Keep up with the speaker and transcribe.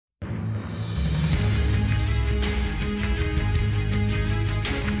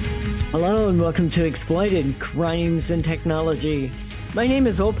Hello and welcome to Exploited Crimes and Technology. My name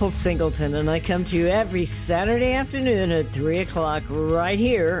is Opal Singleton and I come to you every Saturday afternoon at 3 o'clock right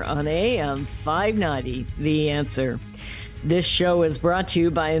here on AM 590, The Answer. This show is brought to you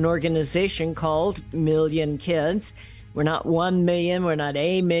by an organization called Million Kids. We're not 1 million, we're not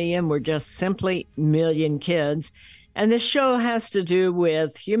a million, we're just simply Million Kids. And this show has to do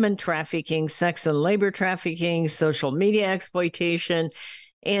with human trafficking, sex and labor trafficking, social media exploitation.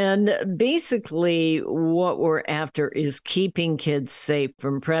 And basically, what we're after is keeping kids safe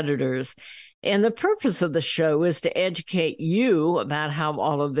from predators. And the purpose of the show is to educate you about how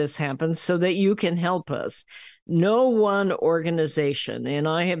all of this happens so that you can help us. No one organization, and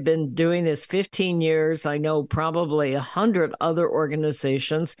I have been doing this 15 years, I know probably 100 other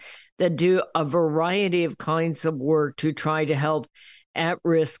organizations that do a variety of kinds of work to try to help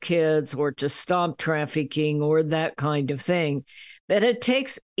at-risk kids or to stop trafficking or that kind of thing. But it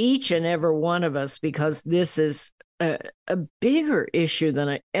takes each and every one of us, because this is a bigger issue than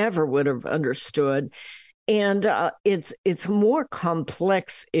I ever would have understood. And it's a more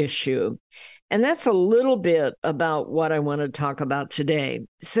complex issue. And that's a little bit about what I want to talk about today.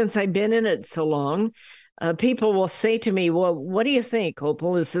 Since I've been in it so long, people will say to me, well, what do you think,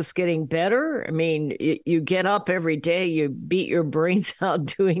 Opal? Is this getting better? I mean, you get up every day, you beat your brains out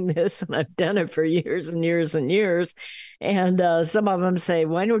doing this, and I've done it for years and years and years. And some of them say,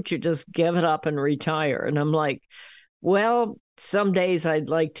 why don't you just give it up and retire? And I'm like, well, some days I'd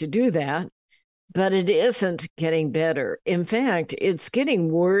like to do that, but it isn't getting better. In fact, it's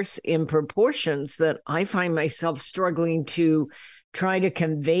getting worse in proportions that I find myself struggling to try to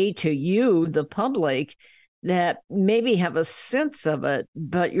convey to you, the public, that maybe have a sense of it,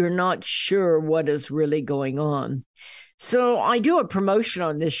 but you're not sure what is really going on. So I do a promotion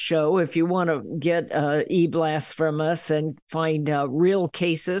on this show. If you want to get e-blasts from us and find real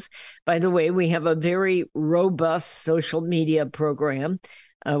cases. By the way, we have a very robust social media program.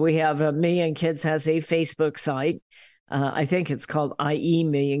 We have a Million Kids has a Facebook site. I think it's called IE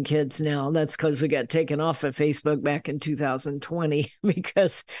Million Kids now. That's because we got taken off of Facebook back in 2020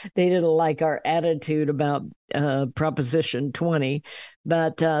 because they didn't like our attitude about Proposition 20.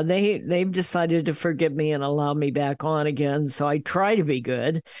 But they've decided to forgive me and allow me back on again. So I try to be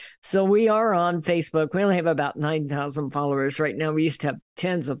good. So we are on Facebook. We only have about 9,000 followers right now. We used to have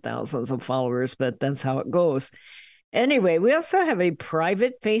tens of thousands of followers, but that's how it goes. Anyway, we also have a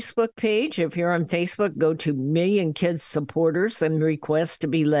private Facebook page. If you're on Facebook, go to Million Kids Supporters and request to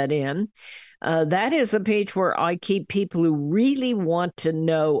be let in. That is a page where I keep people who really want to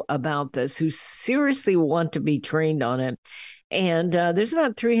know about this, who seriously want to be trained on it. And there's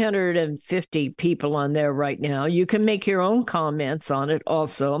about 350 people on there right now. You can make your own comments on it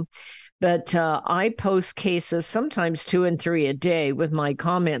also. But I post cases, sometimes 2 and 3 a day, with my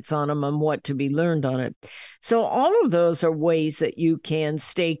comments on them and what to be learned on it. So all of those are ways that you can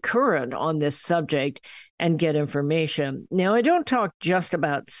stay current on this subject and get information. Now, I don't talk just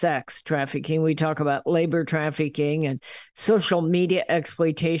about sex trafficking. We talk about labor trafficking and social media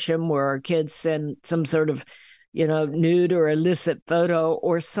exploitation, where our kids send some sort of, nude or illicit photo,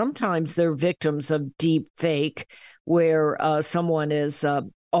 or sometimes they're victims of deep fake, where someone is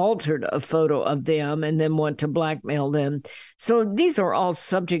altered a photo of them and then want to blackmail them. So these are all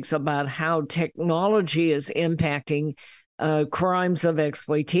subjects about how technology is impacting crimes of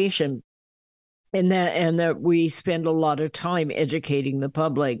exploitation, and that we spend a lot of time educating the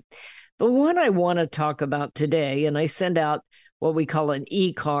public. But what I want to talk about today, and I send out what we call an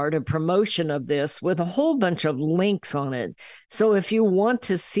e-card, a promotion of this with a whole bunch of links on it. So if you want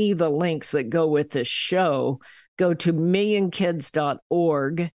to see the links that go with this show, go to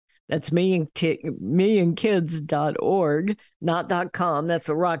millionkids.org. That's millionkids.org, not .com. That's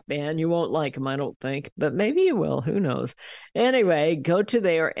a rock band. You won't like them, I don't think, but maybe you will. Who knows? Anyway, go to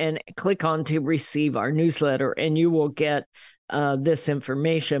there and click on to receive our newsletter, and you will get this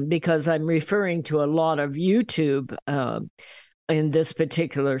information, because I'm referring to a lot of YouTube in this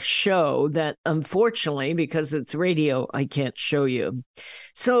particular show that, unfortunately, because it's radio, I can't show you.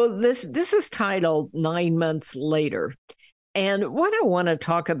 So this is titled 9 Months Later. And what I want to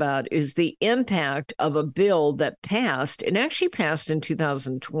talk about is the impact of a bill that passed, and actually passed in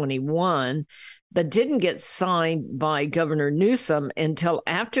 2021, but didn't get signed by Governor Newsom until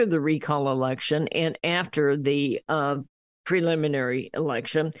after the recall election and after the preliminary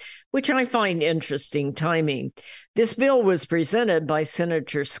election, which I find interesting timing. This bill was presented by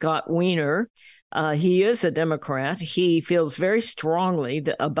Senator Scott Wiener. He is a Democrat. He feels very strongly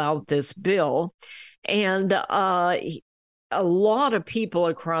about this bill. And a lot of people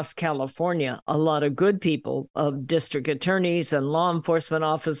across California, a lot of good people, of district attorneys and law enforcement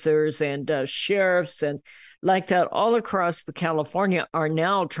officers and sheriffs and like that, all across the California are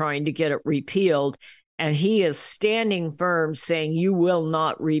now trying to get it repealed. And he is standing firm saying, you will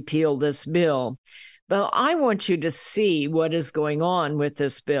not repeal this bill. But I want you to see what is going on with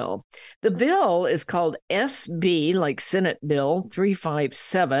this bill. The bill is called SB, like Senate Bill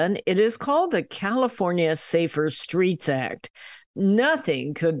 357. It is called the California Safer Streets Act.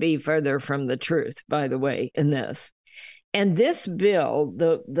 Nothing could be further from the truth, by the way, in this. And this bill,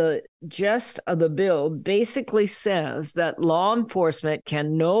 the gist of the bill basically says that law enforcement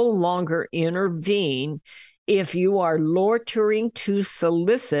can no longer intervene if you are loitering to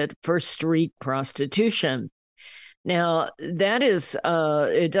solicit for street prostitution. Now, that is,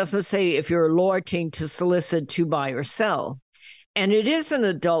 it doesn't say if you're loitering to solicit to buy or sell. And it is an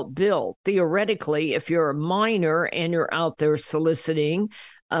adult bill. Theoretically, if you're a minor and you're out there soliciting,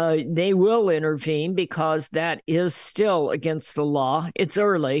 they will intervene because that is still against the law. It's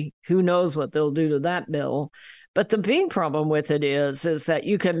early. Who knows what they'll do to that bill? But the big problem with it is that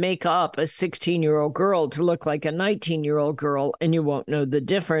you can make up a 16-year-old girl to look like a 19-year-old girl, and you won't know the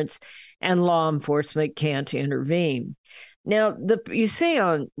difference, and law enforcement can't intervene. Now, you say,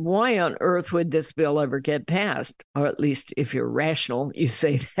 why on earth would this bill ever get passed? Or at least if you're rational, you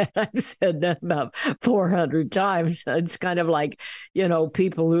say that. I've said that about 400 times. It's kind of like,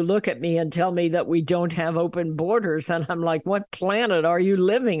 people who look at me and tell me that we don't have open borders. And I'm like, what planet are you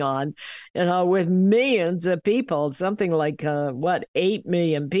living on? With millions of people, something like, 8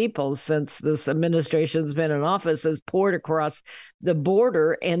 million people since this administration's been in office has poured across the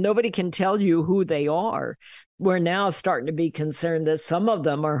border, and nobody can tell you who they are. We're now starting to be concerned that some of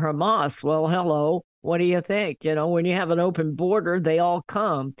them are Hamas. Well, hello, what do you think? When you have an open border, they all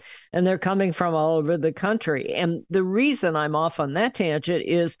come, and they're coming from all over the country. And the reason I'm off on that tangent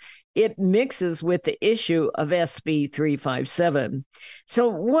is it mixes with the issue of SB 357. So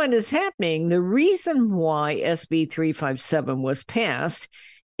what is happening, the reason why SB 357 was passed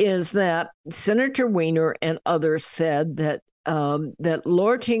is that Senator Wiener and others said that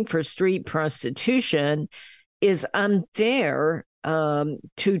loitering for street prostitution is unfair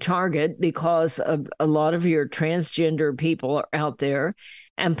to target because of a lot of your transgender people are out there,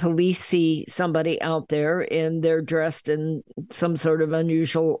 and police see somebody out there and they're dressed in some sort of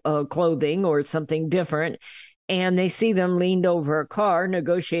unusual clothing or something different, and they see them leaned over a car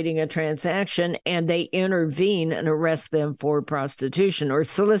negotiating a transaction, and they intervene and arrest them for prostitution or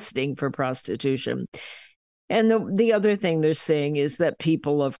soliciting for prostitution. And the other thing they're saying is that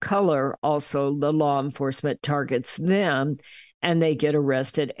people of color, also the law enforcement targets them and they get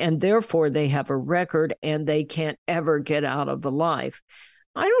arrested, and therefore they have a record and they can't ever get out of the life.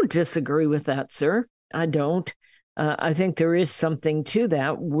 I don't disagree with that, sir. I don't. I think there is something to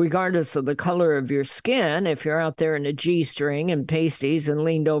that, regardless of the color of your skin. If you're out there in a G-string and pasties and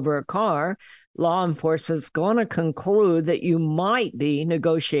leaned over a car, law enforcement's going to conclude that you might be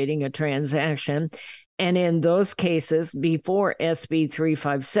negotiating a transaction. And in those cases, before SB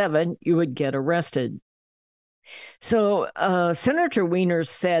 357, you would get arrested. So Senator Wiener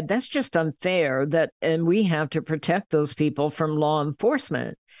said that's just unfair, and we have to protect those people from law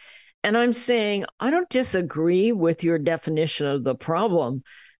enforcement. And I'm saying, I don't disagree with your definition of the problem,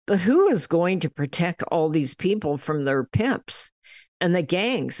 but who is going to protect all these people from their pimps and the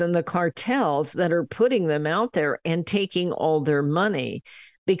gangs and the cartels that are putting them out there and taking all their money?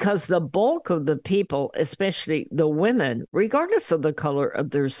 Because the bulk of the people, especially the women, regardless of the color of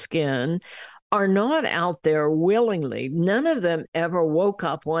their skin, are not out there willingly. None of them ever woke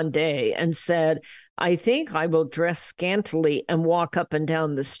up one day and said, I think I will dress scantily and walk up and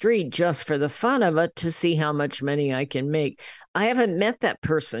down the street just for the fun of it to see how much money I can make. I haven't met that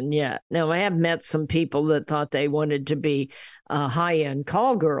person yet. Now, I have met some people that thought they wanted to be high-end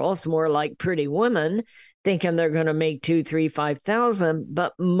call girls, more like pretty women, thinking they're going to make 2, 3, 5,000,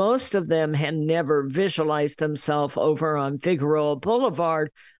 but most of them had never visualized themselves over on Figueroa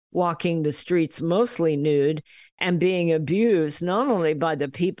Boulevard, walking the streets mostly nude and being abused not only by the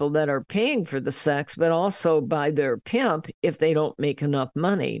people that are paying for the sex, but also by their pimp if they don't make enough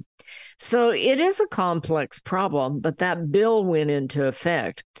money. So it is a complex problem, but that bill went into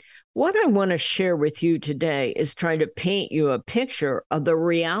effect. What I want to share with you today is try to paint you a picture of the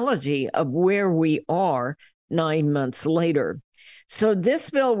reality of where we are 9 months later. So this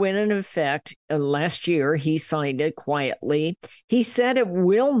bill went into effect last year. He signed it quietly. He said it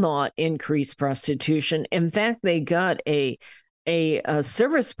will not increase prostitution. In fact, they got a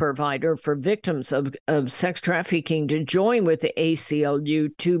service provider for victims of sex trafficking to join with the ACLU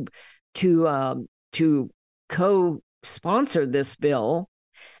to sponsored this bill.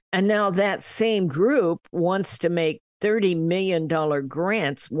 And now that same group wants to make $30 million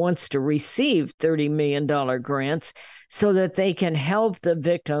grants, wants to receive $30 million grants so that they can help the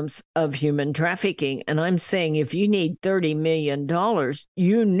victims of human trafficking. And I'm saying if you need $30 million,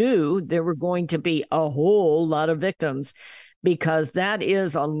 you knew there were going to be a whole lot of victims, because that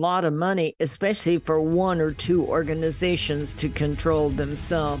is a lot of money, especially for one or two organizations to control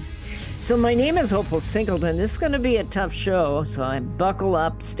themselves. So my name is Opal Singleton. This is going to be a tough show, so I buckle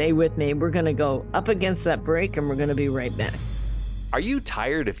up, stay with me. We're going to go up against that break, and we're going to be right back. Are you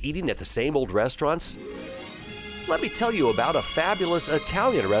tired of eating at the same old restaurants? Let me tell you about a fabulous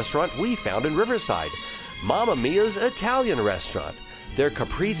Italian restaurant we found in Riverside, Mamma Mia's Italian Restaurant. Their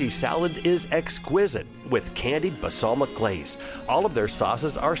caprese salad is exquisite with candied balsamic glaze. All of their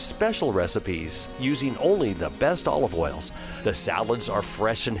sauces are special recipes using only the best olive oils. The salads are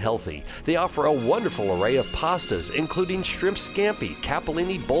fresh and healthy. They offer a wonderful array of pastas, including shrimp scampi,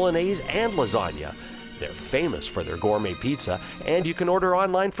 capellini, bolognese, and lasagna. They're famous for their gourmet pizza, and you can order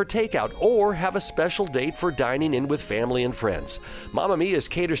online for takeout or have a special date for dining in with family and friends. Mamma Mia's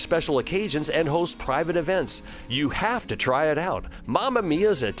caters special occasions and host private events. You have to try it out. Mamma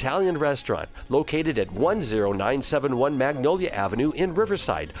Mia's Italian Restaurant, located at 10971 Magnolia Avenue in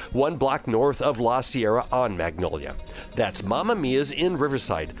Riverside, 1 block north of La Sierra on Magnolia. That's Mamma Mia's in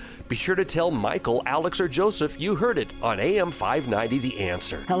Riverside. Be sure to tell Michael, Alex, or Joseph you heard it on AM 590 The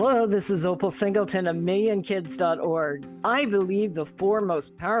Answer. Hello, this is Opal Singleton of MillionKids.org. I believe the 4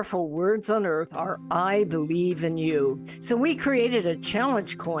 most powerful words on earth are I believe in you. So we created a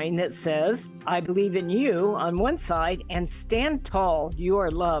challenge coin that says, I believe in you on one side and stand tall, you are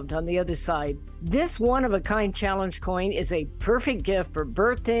loved on the other side. This one-of-a-kind challenge coin is a perfect gift for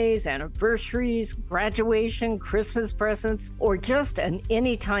birthdays, anniversaries, graduation, Christmas presents, or just an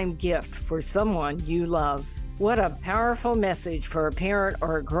anytime gift for someone you love. What a powerful message for a parent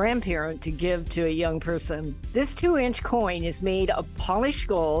or a grandparent to give to a young person. This 2-inch coin is made of polished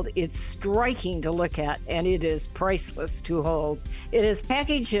gold. It's striking to look at, and it is priceless to hold. It is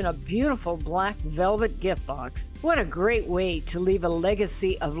packaged in a beautiful black velvet gift box. What a great way to leave a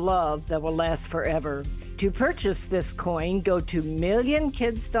legacy of love that will last forever. To purchase this coin, go to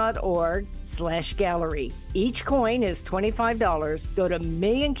millionkids.org/gallery. Each coin is $25. Go to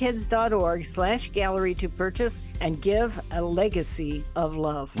millionkids.org/gallery to purchase and give a legacy of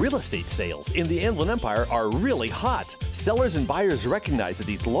love. Real estate sales in the Inland Empire are really hot. Sellers and buyers recognize that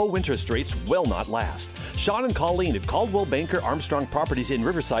these low interest rates will not last. Sean and Colleen at Caldwell Banker Armstrong Properties in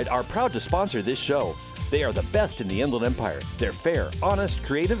Riverside are proud to sponsor this show. They are the best in the Inland Empire. They're fair, honest,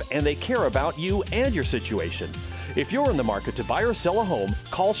 creative, and they care about you and your situation. If you're in the market to buy or sell a home,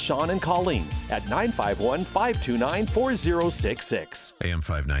 call Sean and Colleen at 951-529-4066. AM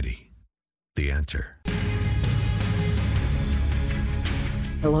 590, The Answer.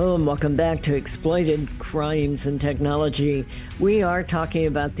 Hello and welcome back to Exploited Crimes and Technology. We are talking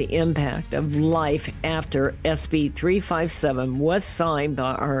about the impact of life after SB 357 was signed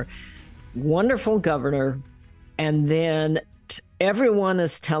by our wonderful governor, and then everyone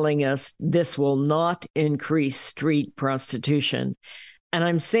is telling us this will not increase street prostitution. And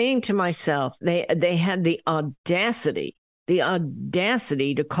I'm saying to myself, they had the audacity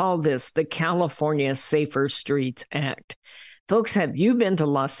to call this the California Safer Streets Act. Folks, have you been to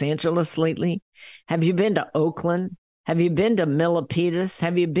Los Angeles lately? Have you been to Oakland? Have you been to Milpitas?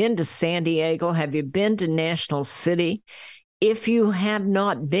 Have you been to San Diego? Have you been to National City? If you have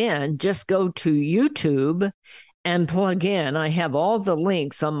not been, just go to YouTube and plug in. I have all the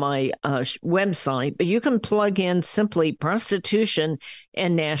links on my website, but you can plug in simply prostitution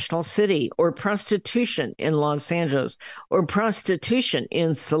in National City, or prostitution in Los Angeles, or prostitution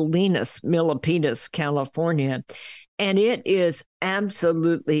in Salinas, Milpitas, California. And it is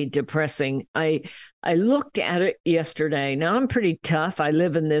absolutely depressing. I looked at it yesterday. Now, I'm pretty tough. I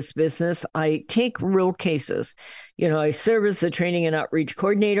live in this business. I take real cases. You know, I serve as the training and outreach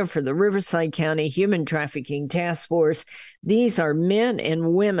coordinator for the Riverside County Human Trafficking Task Force. These are men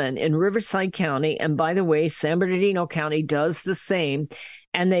and women in Riverside County. And by the way, San Bernardino County does the same.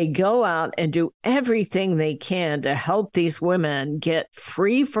 And they go out and do everything they can to help these women get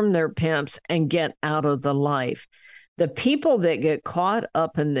free from their pimps and get out of the life. The people that get caught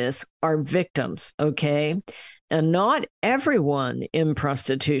up in this are victims, okay? And not everyone in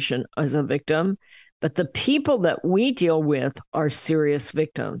prostitution is a victim, but the people that we deal with are serious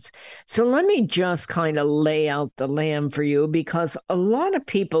victims. So let me just kind of lay out the land for you, because a lot of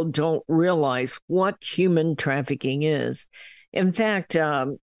people don't realize what human trafficking is. In fact,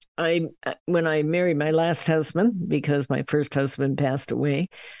 when I married my last husband, because my first husband passed away,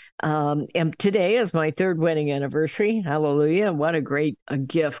 And today is my third wedding anniversary. Hallelujah. What a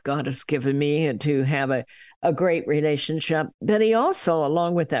gift God has given me and to have a great relationship. But he also,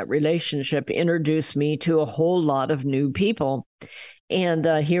 along with that relationship, introduced me to a whole lot of new people. And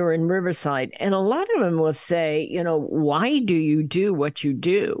here in Riverside. And a lot of them will say, why do you do what you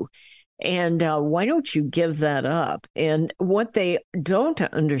do? And why don't you give that up? And what they don't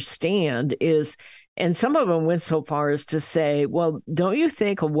understand is, and some of them went so far as to say, well, don't you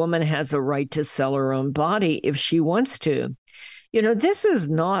think a woman has a right to sell her own body if she wants to? This is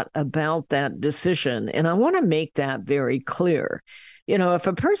not about that decision. And I want to make that very clear. If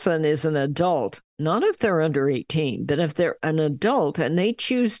a person is an adult, not if they're under 18, but if they're an adult and they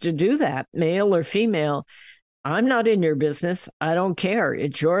choose to do that, male or female, I'm not in your business. I don't care.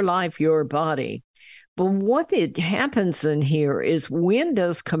 It's your life, your body. But what happens in here is, when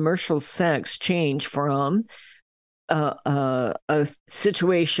does commercial sex change from a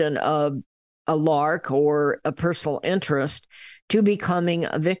situation of a lark or a personal interest to becoming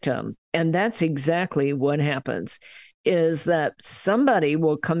a victim? And that's exactly what happens, is that somebody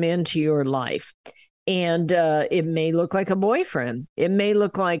will come into your life. And it may look like a boyfriend. It may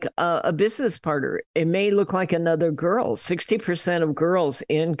look like a business partner. It may look like another girl. 60% of girls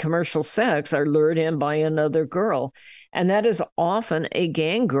in commercial sex are lured in by another girl. And that is often a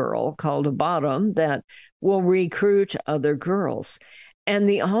gang girl called a bottom that will recruit other girls. And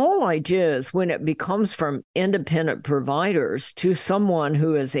the whole idea is, when it becomes from independent providers to someone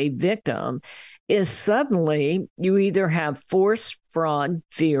who is a victim, is suddenly you either have force, fraud,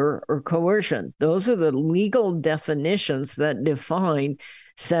 fear, or coercion. Those are the legal definitions that define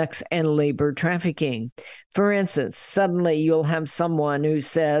sex and labor trafficking. For instance, suddenly you'll have someone who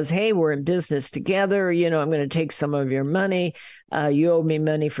says, hey, we're in business together. I'm going to take some of your money. You owe me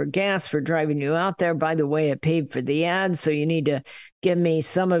money for gas for driving you out there. By the way, I paid for the ad, so you need to give me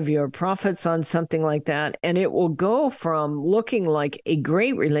some of your profits on something like that. And it will go from looking like a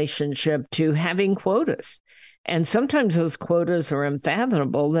great relationship to having quotas. And sometimes those quotas are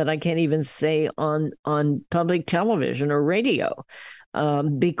unfathomable that I can't even say on public television or radio.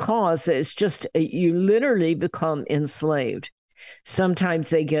 Because it's just, you literally become enslaved. Sometimes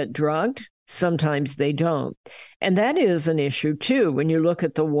they get drugged, sometimes they don't. And that is an issue too, when you look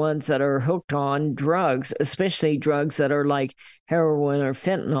at the ones that are hooked on drugs, especially drugs that are like heroin or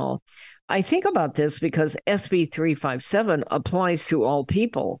fentanyl. I think about this because SB 357 applies to all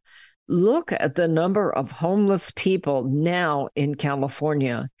people. Look at the number of homeless people now in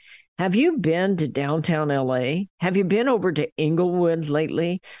California. Have you been to downtown LA? Have you been over to Inglewood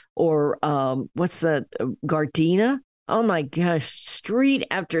lately? Or what's that, Gardena? Oh my gosh, street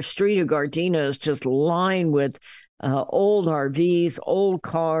after street of Gardena is just lined with old RVs, old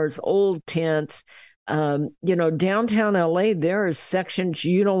cars, old tents. Downtown LA, there are sections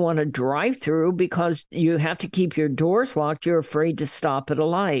you don't want to drive through because you have to keep your doors locked. You're afraid to stop at a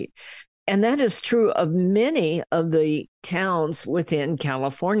light. And that is true of many of the towns within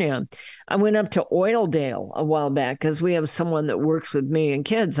California. I went up to Oildale a while back because we have someone that works with me and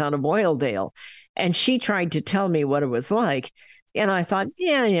kids out of Oildale. And she tried to tell me what it was like. And I thought,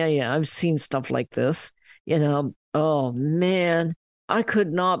 yeah, I've seen stuff like this. Oh man, I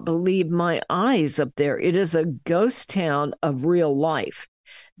could not believe my eyes up there. It is a ghost town of real life.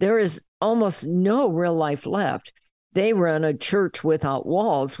 There is almost no real life left. They run a church without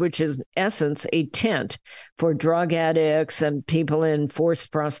walls, which is in essence a tent for drug addicts and people in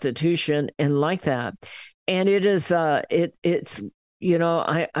forced prostitution and like that. And it is, it's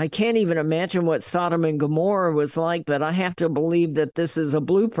I can't even imagine what Sodom and Gomorrah was like, but I have to believe that this is a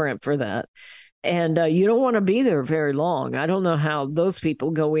blueprint for that. And you don't want to be there very long. I don't know how those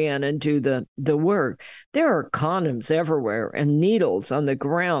people go in and do the work. There are condoms everywhere and needles on the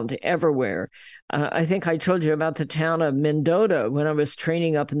ground everywhere. I think I told you about the town of Mendota when I was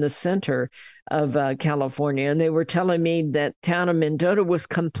training up in the center of California, and they were telling me that town of Mendota was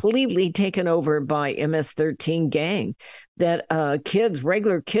completely taken over by MS-13 gang, that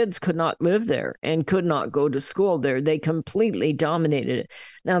regular kids could not live there and could not go to school there. They completely dominated it.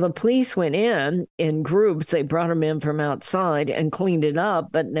 Now, the police went in groups. They brought them in from outside and cleaned it up,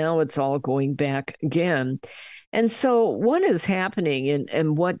 but now it's all going back again. And so what is happening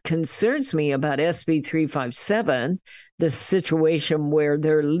and what concerns me about SB 357, the situation where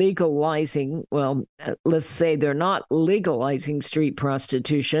they're legalizing, well, let's say they're not legalizing street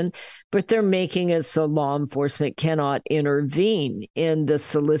prostitution, but they're making it so law enforcement cannot intervene in the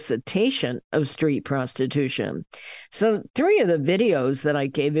solicitation of street prostitution. So 3 of the videos that I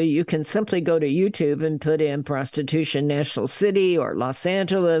gave you, you can simply go to YouTube and put in prostitution National City or Los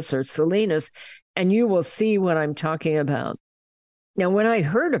Angeles or Salinas, and you will see what I'm talking about. Now, when I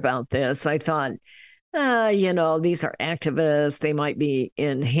heard about this, I thought, these are activists. They might be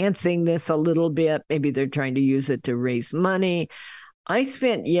enhancing this a little bit. Maybe they're trying to use it to raise money. I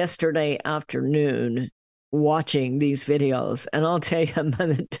spent yesterday afternoon watching these videos, and I'll tell you, by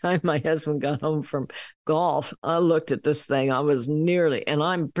the time my husband got home from golf, I looked at this thing. I was nearly, and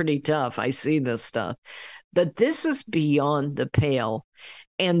I'm pretty tough. I see this stuff, but this is beyond the pale.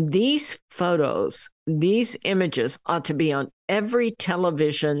 And these photos, these images ought to be on every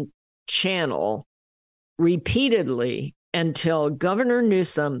television channel repeatedly until Governor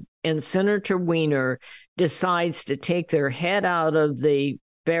Newsom and Senator Weiner decides to take their head out of the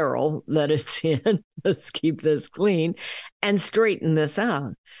barrel that it's in, let's keep this clean, and straighten this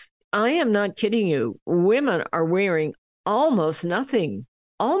out. I am not kidding you. Women are wearing almost nothing,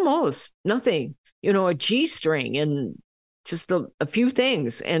 a G-string and just a few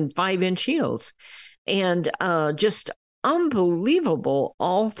things and 5-inch heels. And just unbelievable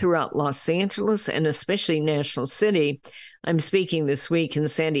all throughout Los Angeles and especially National City. I'm speaking this week in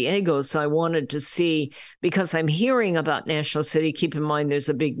San Diego, so I wanted to see, because I'm hearing about National City. Keep in mind, there's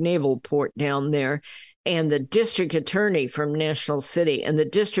a big naval port down there, and the district attorney from National City and the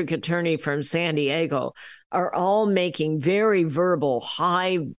district attorney from San Diego are all making very verbal,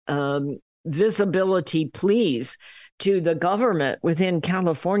 high visibility pleas to the government within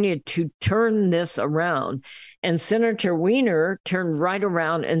California to turn this around. And Senator Weiner turned right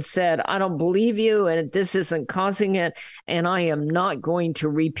around and said, I don't believe you, and this isn't causing it, and I am not going to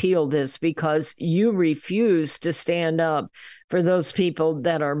repeal this because you refuse to stand up for those people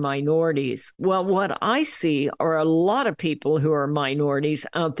that are minorities. Well, what I see are a lot of people who are minorities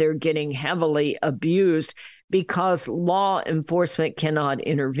out there getting heavily abused because law enforcement cannot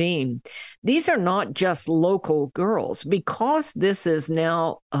intervene. These are not just local girls. Because this is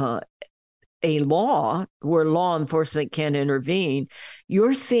now a law where law enforcement can intervene,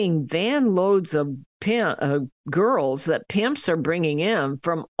 you're seeing van loads of girls that pimps are bringing in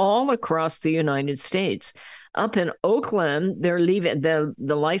from all across the United States. Up in Oakland, they're leaving, the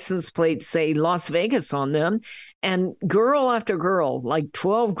license plates say Las Vegas on them, and girl after girl, like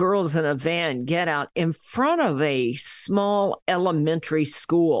 12 girls in a van, get out in front of a small elementary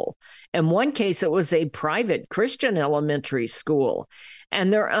school. In one case, it was a private Christian elementary school,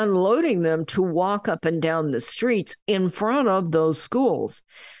 and they're unloading them to walk up and down the streets in front of those schools.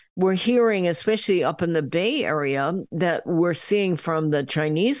 We're hearing, especially up in the Bay Area, that we're seeing from the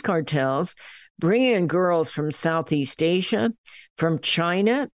Chinese cartels bringing in girls from Southeast Asia, from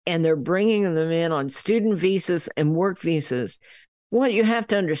China, and they're bringing them in on student visas and work visas. What you have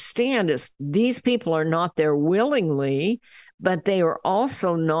to understand is these people are not there willingly, but they are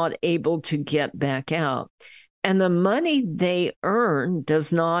also not able to get back out. And the money they earn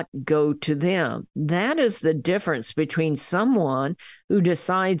does not go to them. That is the difference between someone who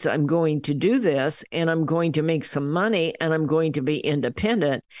decides, I'm going to do this and I'm going to make some money and I'm going to be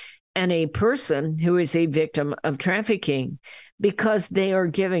independent, and a person who is a victim of trafficking, because they are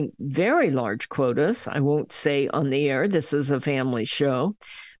giving very large quotas. I won't say on the air, this is a family show,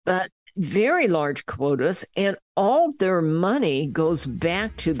 but very large quotas, and all their money goes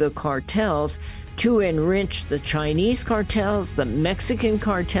back to the cartels to enrich the Chinese cartels, the Mexican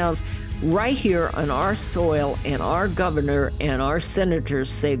cartels, right here on our soil, and our governor and our senators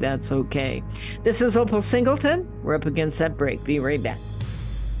say that's okay. This is Opal Singleton. We're up against that break. Be right back.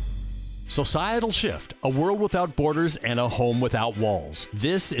 Societal Shift, A World Without Borders and a Home Without Walls.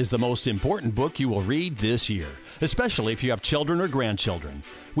 This is the most important book you will read this year, especially if you have children or grandchildren.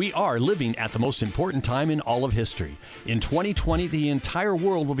 We are living at the most important time in all of history. In 2020, the entire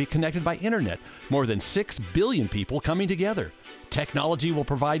world will be connected by internet, more than 6 billion people coming together. Technology will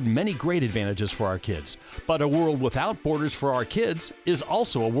provide many great advantages for our kids, but a world without borders for our kids is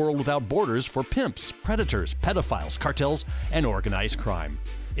also a world without borders for pimps, predators, pedophiles, cartels, and organized crime.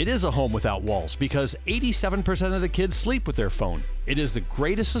 It is a home without walls because 87% of the kids sleep with their phone. It is the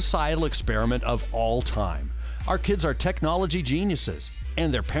greatest societal experiment of all time. Our kids are technology geniuses,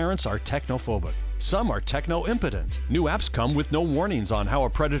 and their parents are technophobic. Some are techno-impotent. New apps come with no warnings on how a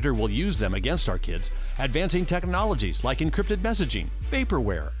predator will use them against our kids. Advancing technologies like encrypted messaging,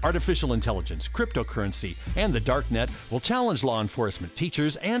 vaporware, artificial intelligence, cryptocurrency, and the dark net will challenge law enforcement,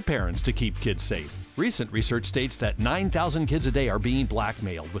 teachers, and parents to keep kids safe. Recent research states that 9,000 kids a day are being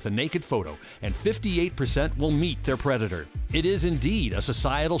blackmailed with a naked photo, and 58% will meet their predator. It is indeed a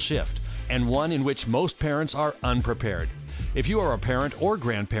societal shift, and one in which most parents are unprepared. If you are a parent or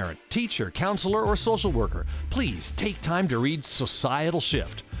grandparent, teacher, counselor, or social worker, please take time to read Societal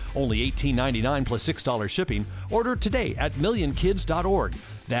Shift, Only $18.99 plus $6 shipping. Order today at millionkids.org.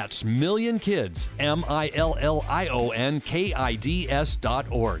 That's millionkids,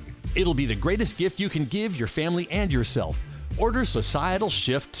 millionkids.org. It'll be the greatest gift you can give your family and yourself. Order Societal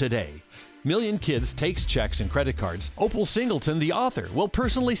Shift today. Million Kids takes checks and credit cards. Opal Singleton, the author, will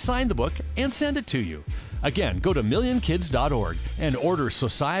personally sign the book and send it to you. Again, go to millionkids.org and order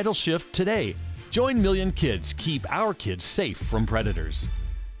Societal Shift today. Join Million Kids. Keep our kids safe from predators.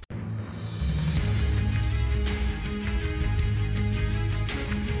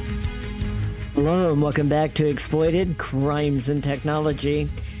 Hello and welcome back to Exploited Crimes and Technology.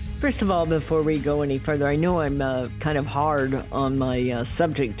 First of all, before we go any further, I know I'm kind of hard on my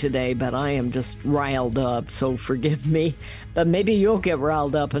subject today, but I am just riled up, so forgive me. But maybe you'll get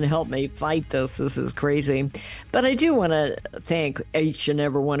riled up and help me fight this. This is crazy. But I do want to thank each and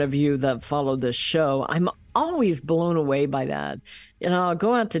every one of you that follow this show. I'm always blown away by that. You know, I'll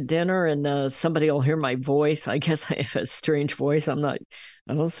go out to dinner and somebody will hear my voice. I guess I have a strange voice. I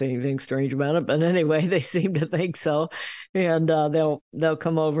don't see anything strange about it, but anyway, they seem to think so. And they'll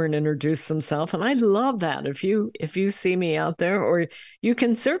come over and introduce themselves. And I love that. If you see me out there, or you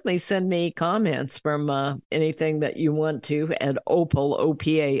can certainly send me comments from anything that you want to at Opal,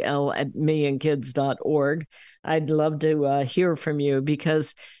 OPAL, at millionkids.org. I'd love to hear from you,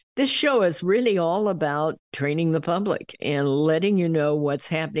 because this show is really all about training the public and letting you know what's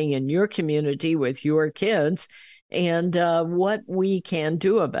happening in your community with your kids and what we can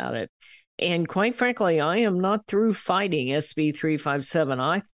do about it. And quite frankly, I am not through fighting SB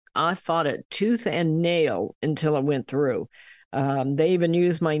 357. I fought it tooth and nail until it went through. They even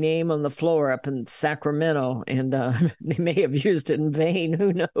used my name on the floor up in Sacramento, and they may have used it in vain.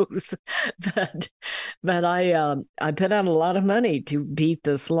 Who knows? But I put out a lot of money to beat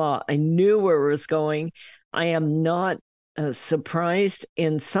this law. I knew where it was going. I am not surprised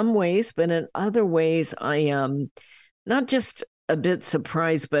in some ways, but in other ways, I am not just a bit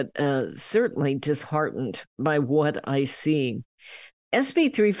surprised, but certainly disheartened by what I see.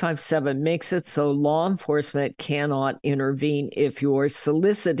 SB 357 makes it so law enforcement cannot intervene if you're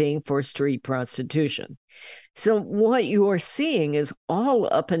soliciting for street prostitution. So what you are seeing is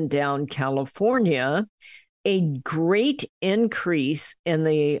all up and down California, a great increase in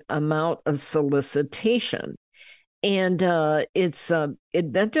the amount of solicitation. And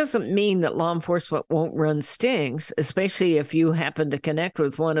that doesn't mean that law enforcement won't run stings, especially if you happen to connect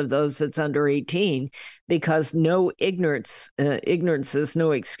with one of those that's under 18, because ignorance is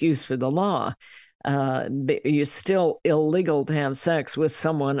no excuse for the law. You're still illegal to have sex with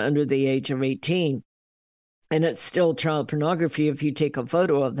someone under the age of 18. And it's still child pornography if you take a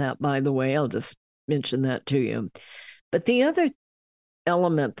photo of that, by the way. I'll just mention that to you. But the other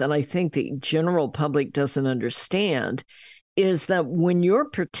element that I think the general public doesn't understand is that when you're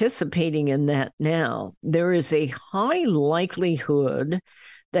participating in that now, there is a high likelihood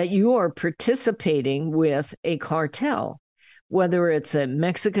that you are participating with a cartel, whether it's a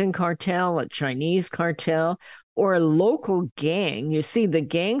Mexican cartel, a Chinese cartel, or a local gang. You see, the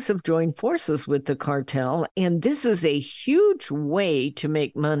gangs have joined forces with the cartel, and this is a huge way to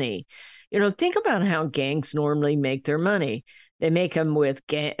make money. You know, think about how gangs normally make their money. They make them with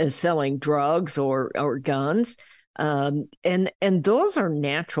selling drugs or guns. And those are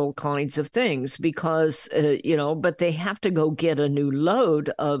natural kinds of things because, but they have to go get a new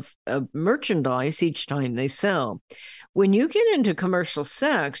load of merchandise each time they sell. When you get into commercial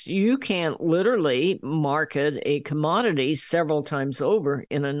sex, you can literally market a commodity several times over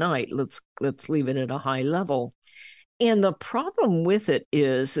in a night. Let's leave it at a high level. And the problem with it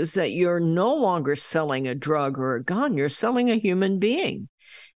is that you're no longer selling a drug or a gun, you're selling a human being.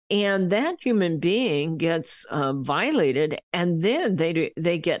 And that human being gets violated, and then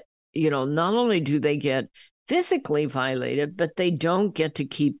they get, not only do they get physically violated, but they don't get to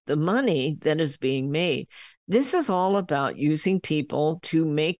keep the money that is being made. This is all about using people to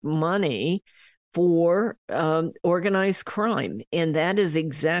make money for organized crime, and that is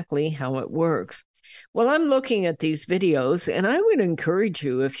exactly how it works. Well, I'm looking at these videos, and I would encourage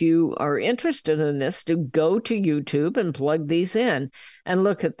you, if you are interested in this, to go to YouTube and plug these in and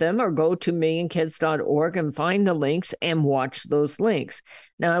look at them, or go to millionkids.org and find the links and watch those links.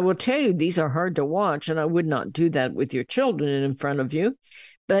 Now, I will tell you, these are hard to watch, and I would not do that with your children in front of you,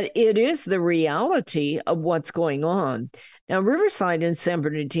 but it is the reality of what's going on. Now, Riverside and San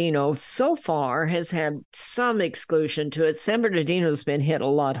Bernardino so far has had some exclusion to it. San Bernardino's been hit a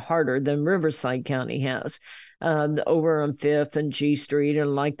lot harder than Riverside County has, over on 5th and G Street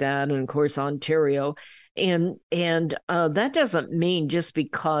and like that, and of course Ontario. And that doesn't mean just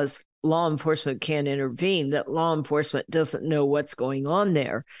because law enforcement can't intervene, that law enforcement doesn't know what's going on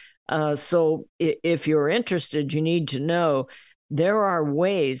there. So if you're interested, you need to know there are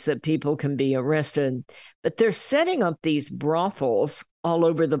ways that people can be arrested, but they're setting up these brothels all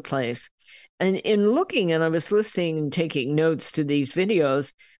over the place. And in looking, and I was listening and taking notes to these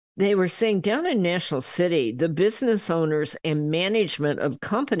videos, they were saying down in National City, the business owners and management of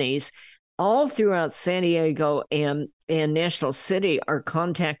companies all throughout San Diego and National City are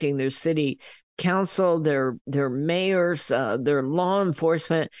contacting their city council, their mayors, their law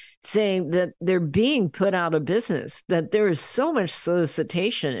enforcement, saying that they're being put out of business, that there is so much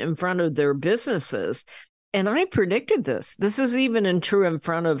solicitation in front of their businesses. And I predicted this. This is even true in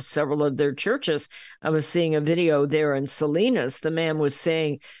front of several of their churches. I was seeing a video there in Salinas. The man was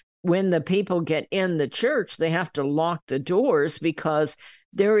saying when the people get in the church, they have to lock the doors because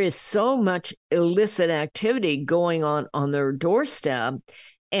there is so much illicit activity going on their doorstep.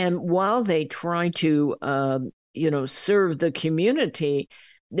 And while they try to, serve the community,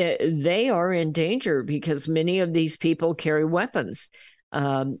 they are in danger because many of these people carry weapons.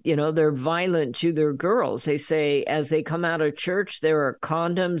 They're violent to their girls. They say as they come out of church, there are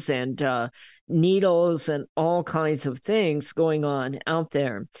condoms and needles and all kinds of things going on out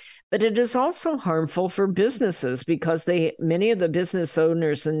there. But it is also harmful for businesses because many of the business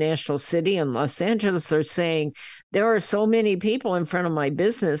owners in National City and Los Angeles are saying there are so many people in front of my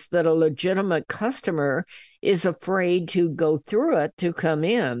business that a legitimate customer is afraid to go through it to come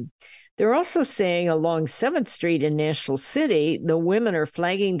in. They're also saying along 7th Street in National City, the women are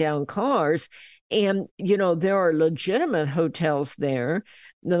flagging down cars and, there are legitimate hotels there.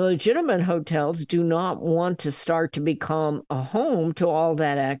 The legitimate hotels do not want to start to become a home to all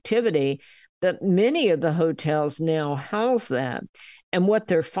that activity, but many of the hotels now house that. And what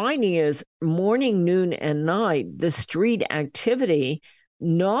they're finding is morning, noon, and night, the street activity,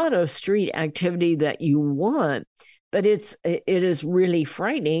 not a street activity that you want, but it is really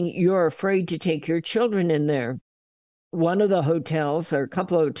frightening. You're afraid to take your children in there. One of the hotels, or a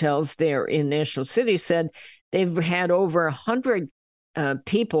couple of hotels there in National City, said they've had over 100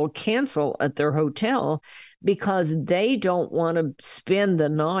 people cancel at their hotel because they don't want to spend the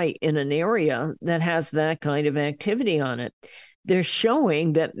night in an area that has that kind of activity on it. They're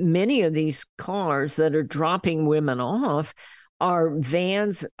showing that many of these cars that are dropping women off are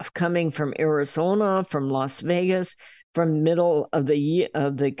vans coming from Arizona, from Las Vegas, from middle of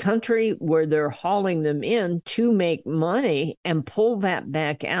the country, where they're hauling them in to make money and pull that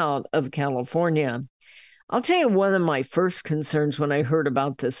back out of California. I'll tell you, one of my first concerns when I heard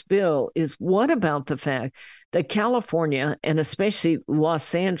about this bill is what about the fact that California, and especially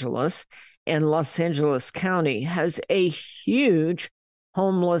Los Angeles and Los Angeles County, has a huge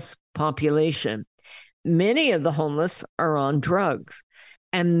homeless population. Many of the homeless are on drugs,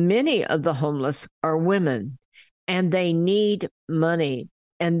 and many of the homeless are women, and they need money,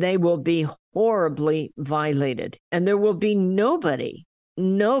 and they will be horribly violated, and there will be nobody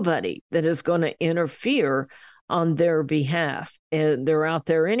that is going to interfere on their behalf. And they're out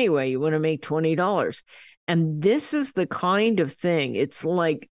there anyway. You want to make $20. And this is the kind of thing. It's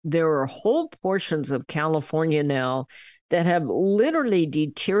like there are whole portions of California now that have literally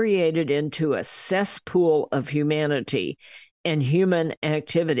deteriorated into a cesspool of humanity and human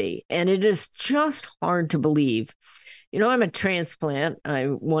activity. And it is just hard to believe. I'm a transplant. I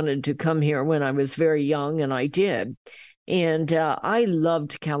wanted to come here when I was very young, and I did. And I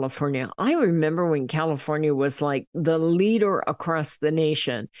loved California. I remember when California was like the leader across the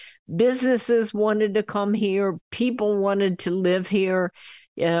nation. Businesses wanted to come here. People wanted to live here.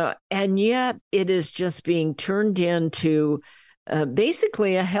 And yet it is just being turned into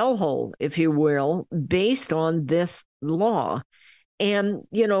basically a hellhole, if you will, based on this law. And,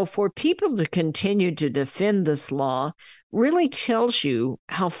 for people to continue to defend this law really tells you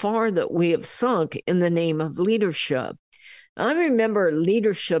how far that we have sunk in the name of leadership. I remember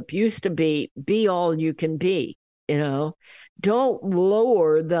leadership used to be all you can be, Don't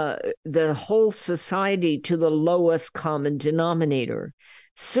lower the whole society to the lowest common denominator.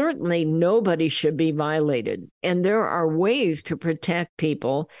 Certainly nobody should be violated. And there are ways to protect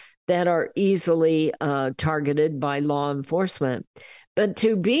people that are easily targeted by law enforcement. But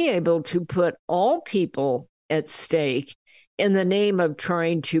to be able to put all people at stake in the name of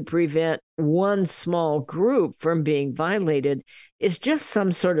trying to prevent one small group from being violated is just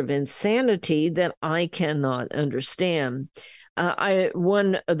some sort of insanity that I cannot understand.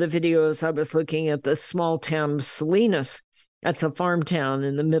 One of the videos I was looking at, the small town of Salinas, that's a farm town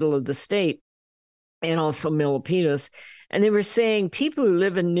in the middle of the state, and also Milpitas. And they were saying people who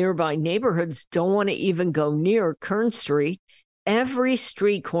live in nearby neighborhoods don't want to even go near Kern Street Every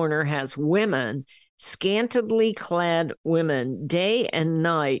street corner has women, scantily clad women, day and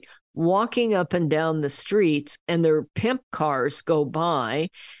night, walking up and down the streets, and their pimp cars go by,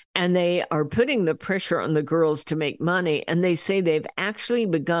 and they are putting the pressure on the girls to make money. And they say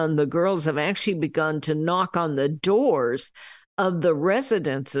the girls have actually begun to knock on the doors of the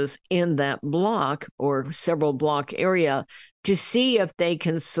residences in that block or several block area to see if they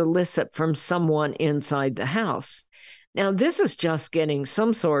can solicit from someone inside the house. Now, this is just getting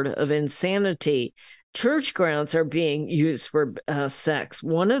some sort of insanity. Church grounds are being used for sex.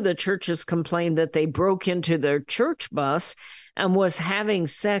 One of the churches complained that they broke into their church bus and was having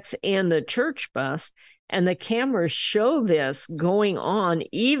sex in the church bus. And the cameras show this going on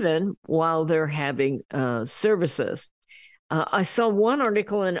even while they're having services. I saw one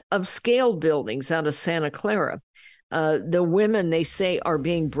article in upscale buildings out of Santa Clara. The women, they say, are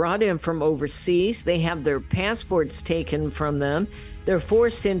being brought in from overseas. They have their passports taken from them. They're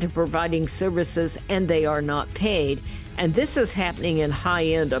forced into providing services, and they are not paid. And this is happening in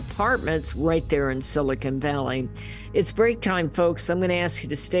high-end apartments right there in Silicon Valley. It's break time, folks. I'm going to ask you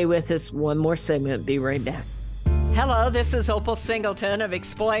to stay with us. One more segment. Be right back. Hello, this is Opal Singleton of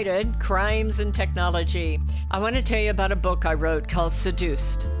Exploited Crimes and Technology. I want to tell you about a book I wrote called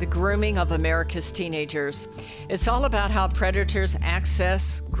Seduced: The Grooming of America's Teenagers. It's all about how predators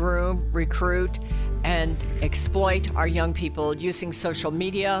access, groom, recruit, and exploit our young people using social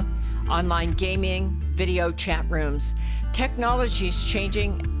media, online gaming, video chat rooms. Technology is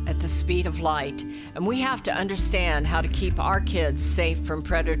changing at the speed of light, and we have to understand how to keep our kids safe from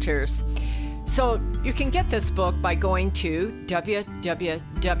predators. So you can get this book by going to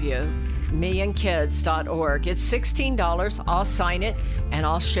www.millionkids.org. It's $16. I'll sign it and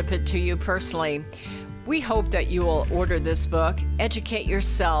I'll ship it to you personally. We hope that you will order this book, educate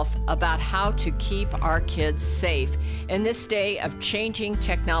yourself about how to keep our kids safe in this day of changing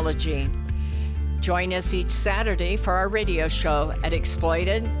technology. Join us each Saturday for our radio show at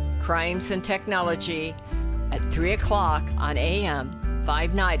Exploited Crimes and Technology at 3 o'clock on AM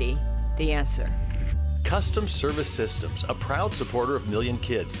 590. The Answer. Custom Service Systems, a proud supporter of Million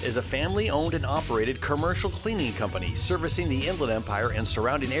Kids, is a family-owned and operated commercial cleaning company servicing the Inland Empire and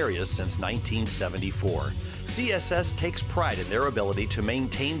surrounding areas since 1974. CSS takes pride in their ability to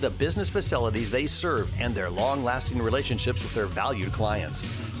maintain the business facilities they serve and their long-lasting relationships with their valued clients.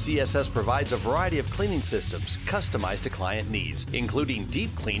 CSS provides a variety of cleaning systems customized to client needs, including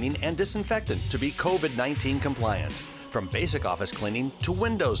deep cleaning and disinfectant to be COVID-19 compliant. From basic office cleaning to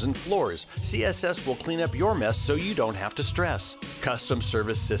windows and floors, CSS will clean up your mess so you don't have to stress. Custom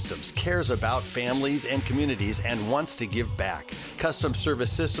Service Systems cares about families and communities and wants to give back. Custom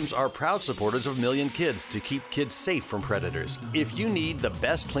Service Systems are proud supporters of Million Kids to keep kids safe from predators. If you need the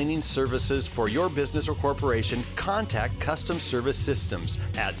best cleaning services for your business or corporation, contact Custom Service Systems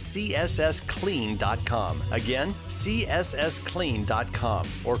at cssclean.com. Again, cssclean.com,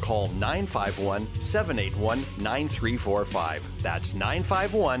 or call 951-781-9345. That's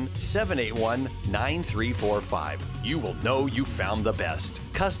 951-781-9345. You will know you found the best.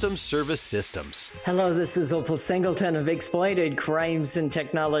 Custom Service Systems. Hello, this is Opal Singleton of Exploited Crimes and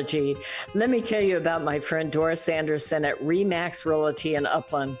Technology. Let me tell you about my friend Doris Anderson at Remax Realty in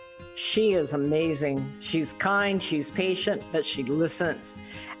Upland. She is amazing. She's kind, she's patient, but she listens.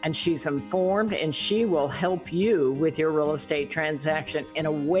 And she's informed, and she will help you with your real estate transaction in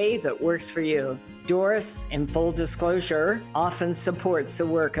a way that works for you. Doris, in full disclosure, often supports the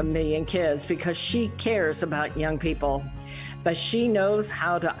work of Million Kids because she cares about young people. But she knows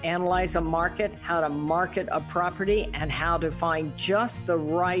how to analyze a market, how to market a property, and how to find just the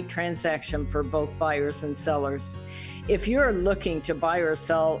right transaction for both buyers and sellers. If you're looking to buy or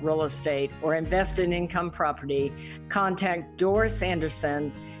sell real estate or invest in income property, contact Doris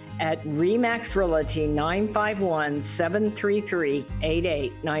Anderson at Remax Realty,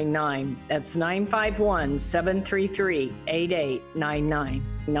 951-733-8899. That's 951-733-8899.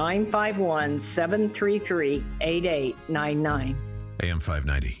 951-733-8899. AM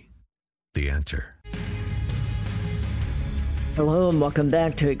 590. The Answer. Hello and welcome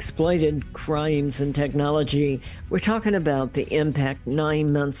back to Exploited Crimes and Technology. We're talking about the impact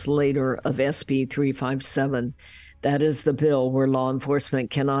 9 months later of SB 357. That is the bill where law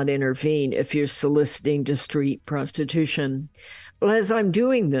enforcement cannot intervene if you're soliciting to street prostitution. Well, as I'm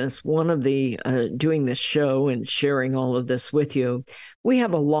doing this, doing this show and sharing all of this with you, we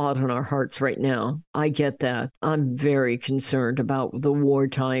have a lot on our hearts right now. I get that. I'm very concerned about the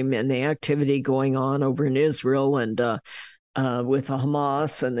wartime and the activity going on over in Israel and with the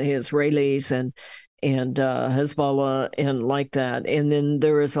Hamas and the Israelis. and Hezbollah and like that. And then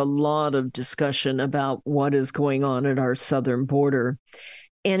there is a lot of discussion about what is going on at our southern border.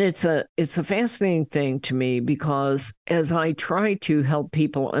 And it's a fascinating thing to me, because as I try to help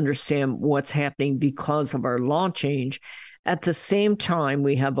people understand what's happening because of our law change, at the same time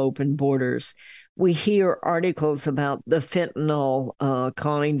we have open borders. We hear articles about the fentanyl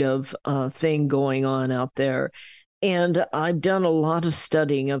kind of thing going on out there. And I've done a lot of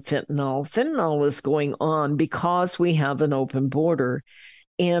studying of fentanyl. Fentanyl is going on because we have an open border.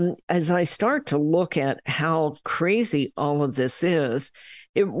 And as I start to look at how crazy all of this is,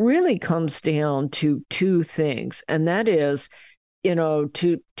 it really comes down to two things. And that is,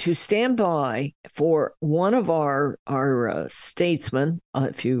 to stand by for one of our statesmen,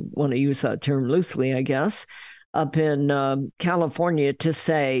 if you want to use that term loosely, I guess, up in California, to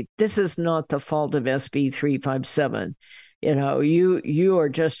say this is not the fault of SB 357. You are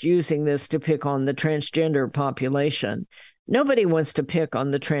just using this to pick on the transgender population. Nobody wants to pick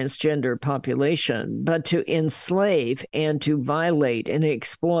on the transgender population, but to enslave and to violate and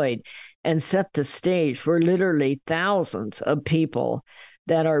exploit and set the stage for literally thousands of people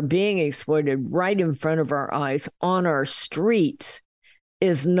that are being exploited right in front of our eyes on our streets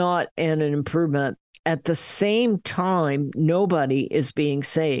is not an improvement. At the same time, nobody is being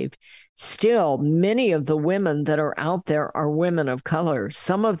saved. Still, many of the women that are out there are women of color.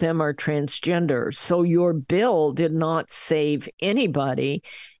 Some of them are transgender. So your bill did not save anybody.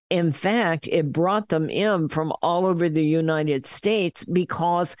 In fact, it brought them in from all over the United States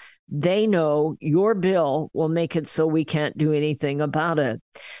because they know your bill will make it so we can't do anything about it.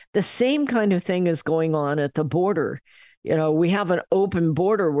 The same kind of thing is going on at the border. We have an open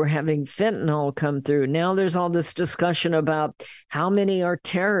border. We're having fentanyl come through. Now there's all this discussion about how many are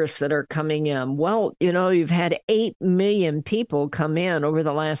terrorists that are coming in. Well, you've had 8 million people come in over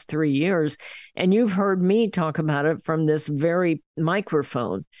the last 3 years, and you've heard me talk about it from this very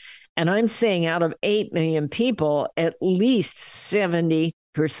microphone. And I'm saying out of 8 million people, at least 70%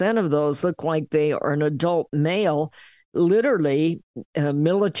 of those look like they are an adult male, literally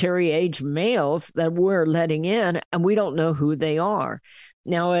military-age males that we're letting in, and we don't know who they are.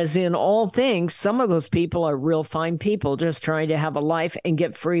 Now, as in all things, some of those people are real fine people just trying to have a life and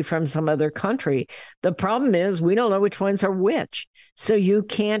get free from some other country. The problem is we don't know which ones are which. So you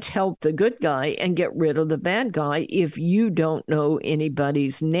can't help the good guy and get rid of the bad guy if you don't know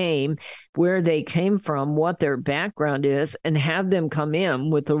anybody's name, where they came from, what their background is, and have them come in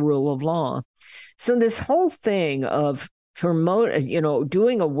with the rule of law. So this whole thing of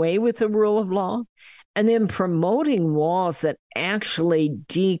doing away with the rule of law and then promoting laws that actually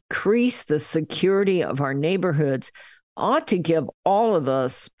decrease the security of our neighborhoods ought to give all of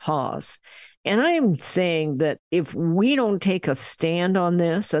us pause. And I am saying that if we don't take a stand on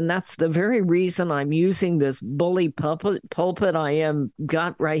this, and that's the very reason I'm using this bully pulpit I am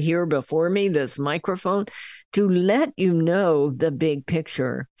got right here before me, this microphone, to let you know the big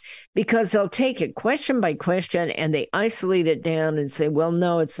picture, because they'll take it question by question and they isolate it down and say, well,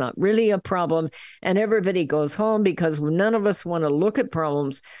 no, it's not really a problem. And everybody goes home because none of us want to look at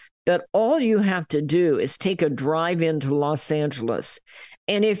problems. But all you have to do is take a drive into Los Angeles.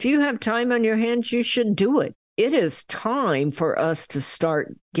 And if you have time on your hands, you should do it. It is time for us to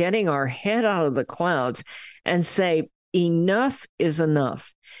start getting our head out of the clouds and say, enough is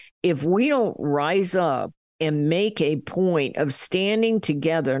enough. If we don't rise up and make a point of standing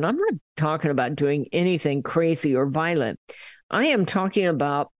together, and I'm not talking about doing anything crazy or violent, I am talking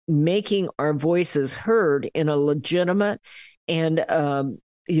about making our voices heard in a legitimate and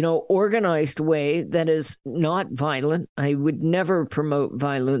organized way that is not violent. I would never promote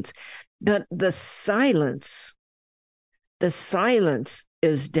violence, but the silence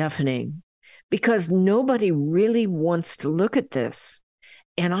is deafening because nobody really wants to look at this.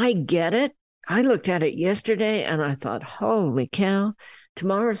 And I get it. I looked at it yesterday and I thought, holy cow,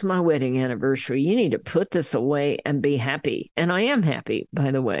 tomorrow's my wedding anniversary. You need to put this away and be happy. And I am happy,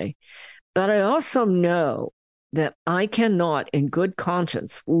 by the way. But I also know that I cannot, in good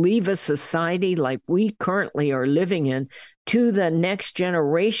conscience, leave a society like we currently are living in to the next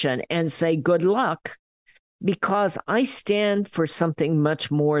generation and say, good luck, because I stand for something much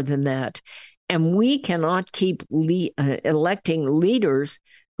more than that. And we cannot keep electing leaders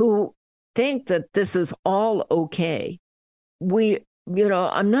who think that this is all okay.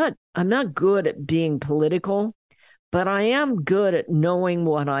 I'm not good at being political, but I am good at knowing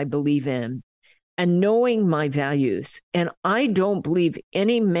what I believe in and knowing my values. And I don't believe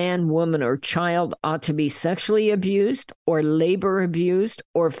any man, woman, or child ought to be sexually abused or labor abused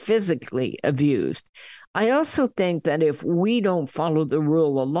or physically abused. I also think that if we don't follow the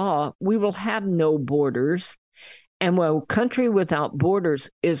rule of law, we will have no borders. And a country without borders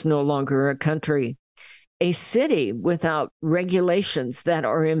is no longer a country. A city without regulations that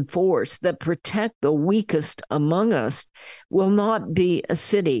are enforced, that protect the weakest among us, will not be a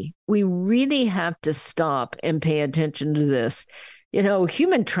city. We really have to stop and pay attention to this. You know,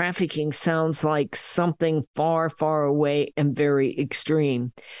 human trafficking sounds like something far, far away and very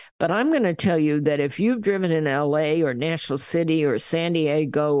extreme. But I'm going to tell you that if you've driven in LA or Nashville City or San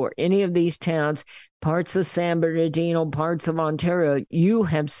Diego or any of these towns, parts of San Bernardino, parts of Ontario, you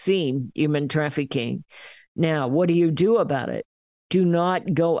have seen human trafficking. Now, what do you do about it? Do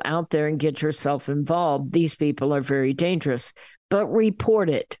not go out there and get yourself involved. These people are very dangerous, but report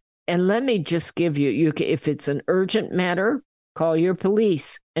it. And let me just give you, if it's an urgent matter, call your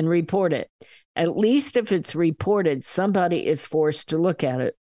police and report it. At least if it's reported, somebody is forced to look at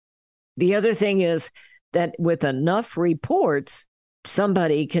it. The other thing is that with enough reports,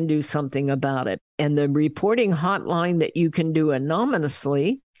 somebody can do something about it. And the reporting hotline that you can do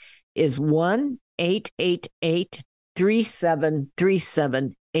anonymously is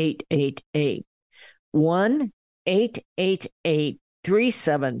 1-888-373-7888.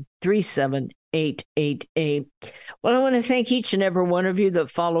 1-888-373-7888. Well, I want to thank each and every one of you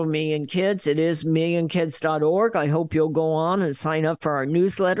that follow Million Kids. It is millionkids.org. I hope you'll go on and sign up for our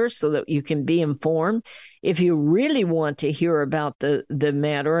newsletter so that you can be informed. If you really want to hear about the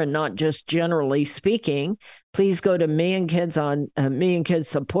matter and not just generally speaking, please go to Million Kids on Million Kids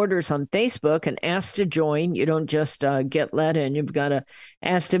Supporters on Facebook and ask to join. You don't just get let in. You've got to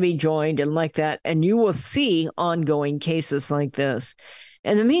ask to be joined and like that. And you will see ongoing cases like this.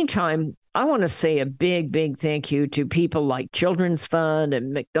 In the meantime, I want to say a big, big thank you to people like Children's Fund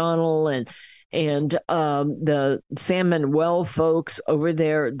and McDonald and the San Manuel folks over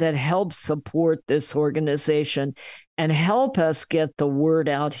there that help support this organization and help us get the word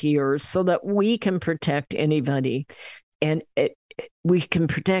out here so that we can protect anybody. And we can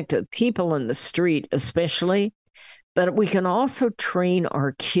protect the people in the street especially, but we can also train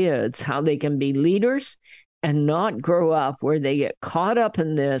our kids how they can be leaders and not grow up where they get caught up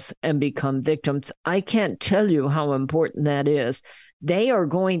in this and become victims. I can't tell you how important that is. They are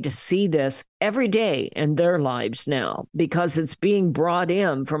going to see this every day in their lives now because it's being brought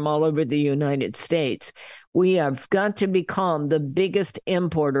in from all over the United States. We have got to become the biggest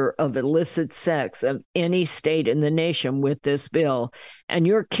importer of illicit sex of any state in the nation with this bill. And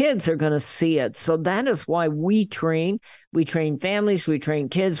your kids are going to see it. So that is why we train. We train families, we train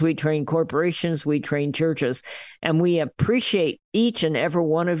kids, we train corporations, we train churches. And we appreciate each and every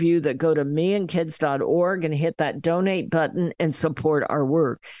one of you that go to millionkids.org and hit that donate button and support our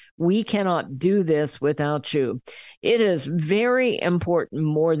work. We cannot do this without you. It is very important,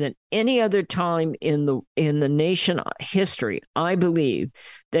 more than any other time in the nation history, I believe,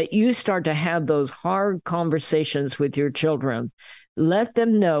 that you start to have those hard conversations with your children. Let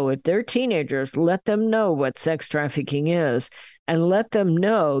them know, if they're teenagers, let them know what sex trafficking is, and let them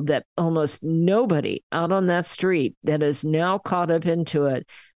know that almost nobody out on that street that is now caught up into it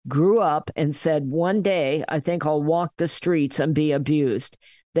grew up and said, one day, I think I'll walk the streets and be abused.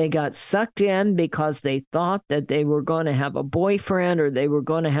 They got sucked in because they thought that they were going to have a boyfriend or they were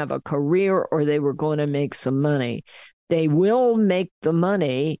going to have a career or they were going to make some money. They will make the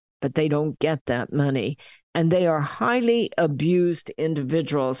money, but they don't get that money. And they are highly abused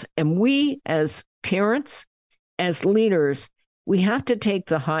individuals. And we as parents, as leaders, we have to take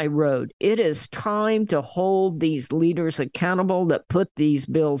the high road. It is time to hold these leaders accountable that put these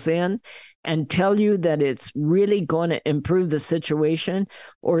bills in and tell you that it's really going to improve the situation,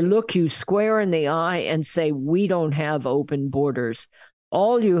 or look you square in the eye and say, we don't have open borders.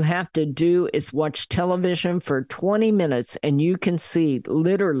 All you have to do is watch television for 20 minutes and you can see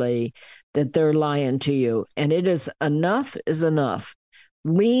literally that they're lying to you. And it is enough is enough.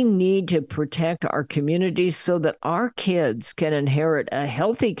 We need to protect our communities so that our kids can inherit a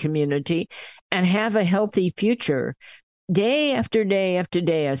healthy community and have a healthy future. Day after day after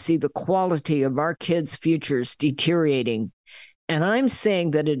day, I see the quality of our kids' futures deteriorating. And I'm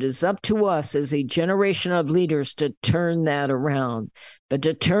saying that it is up to us as a generation of leaders to turn that around. But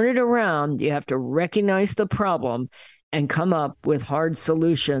to turn it around, you have to recognize the problem and come up with hard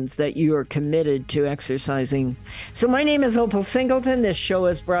solutions that you are committed to exercising. So my name is Opal Singleton. This show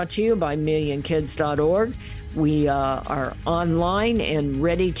is brought to you by millionkids.org. We are online and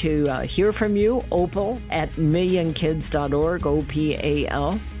ready to hear from you. Opal at millionkids.org,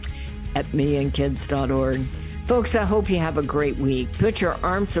 OPAL at millionkids.org. Folks, I hope you have a great week. Put your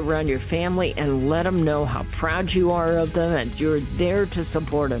arms around your family and let them know how proud you are of them and you're there to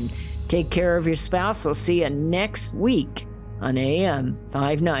support them. Take care of your spouse. I'll see you next week on AM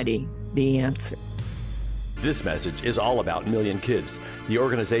 590, The Answer. This message is all about Million Kids, the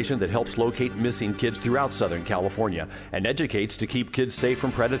organization that helps locate missing kids throughout Southern California and educates to keep kids safe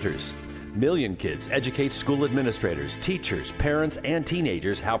from predators. Million Kids educates school administrators, teachers, parents, and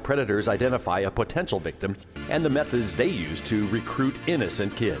teenagers how predators identify a potential victim and the methods they use to recruit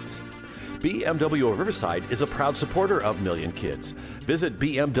innocent kids. BMW of Riverside is a proud supporter of Million Kids. Visit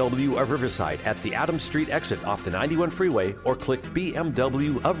BMW of Riverside at the Adams Street exit off the 91 freeway or click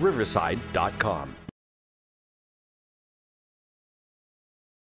bmwofriverside.com.